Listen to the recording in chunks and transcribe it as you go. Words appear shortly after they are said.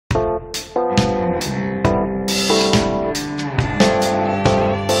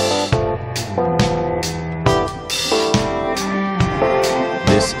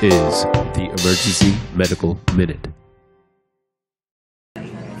is the Emergency Medical Minute.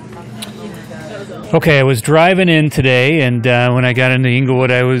 Okay, I was driving in today, and when I got into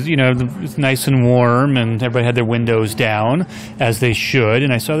Inglewood, I was, it was nice and warm, and everybody had their windows down, as they should,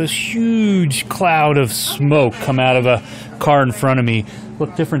 and I saw this huge cloud of smoke come out of a car in front of me.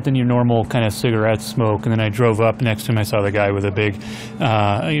 Looked different than your normal kind of cigarette smoke, and then I drove up next to him. I saw the guy with a big,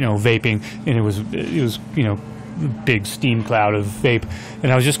 vaping, and it was big steam cloud of vape.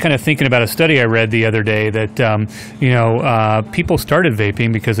 And I was just kind of thinking about a study I read the other day that people started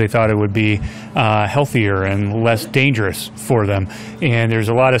vaping because they thought it would be healthier and less dangerous for them. And there's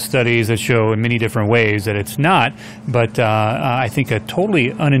a lot of studies that show in many different ways that it's not, but I think a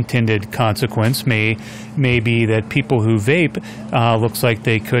totally unintended consequence may be that people who vape looks like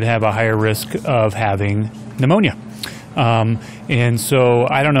they could have a higher risk of having pneumonia. And so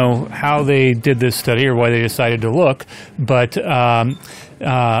I don't know how they did this study or why they decided to look, but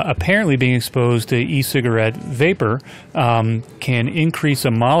apparently being exposed to e-cigarette vapor can increase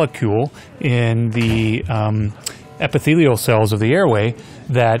a molecule in the epithelial cells of the airway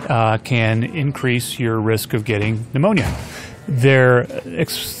that can increase your risk of getting pneumonia.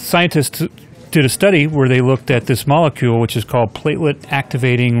 Scientists did a study where they looked at this molecule, which is called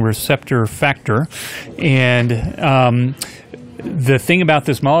platelet-activating-receptor factor, and the thing about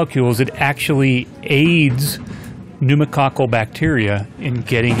this molecule is it actually aids pneumococcal bacteria in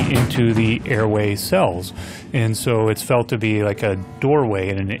getting into the airway cells, and so it's felt to be like a doorway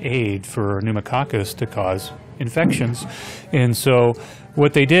and an aid for pneumococcus to cause infections. And so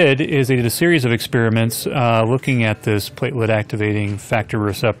what they did is they did a series of experiments looking at this platelet activating factor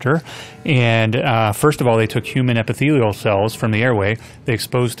receptor. And first of all, they took human epithelial cells from the airway. They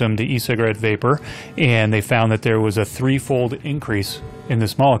exposed them to e-cigarette vapor, and they found that there was a 3-fold increase in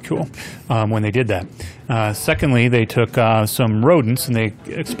this molecule when they did that. Secondly, they took some rodents and they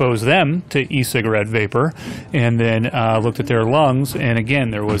exposed them to e-cigarette vapor, and then looked at their lungs, and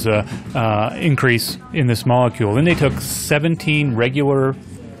again there was a increase in this molecule. Then they took 17 regular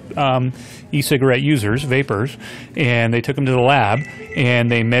e-cigarette users, vapors, and they took them to the lab and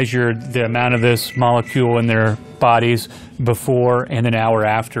they measured the amount of this molecule in their bodies before and an hour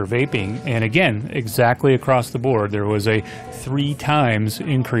after vaping. And again, exactly across the board, there was a 3 times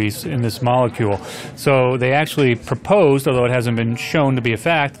increase in this molecule. So they actually proposed, although it hasn't been shown to be a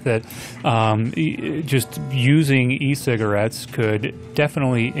fact, that just using e-cigarettes could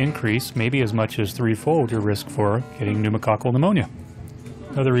definitely increase, maybe as much as 3-fold, your risk for getting pneumococcal pneumonia.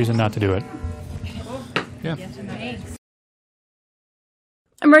 Another reason not to do it. Yeah.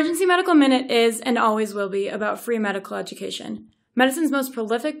 Emergency Medical Minute is and always will be about free medical education. Medicine's most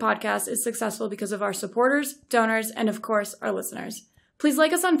prolific podcast is successful because of our supporters, donors, and of course, our listeners. Please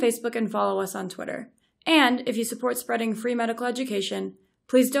like us on Facebook and follow us on Twitter. And if you support spreading free medical education,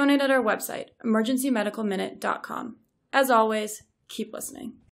 please donate at our website, emergencymedicalminute.com. As always, keep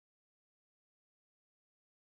listening.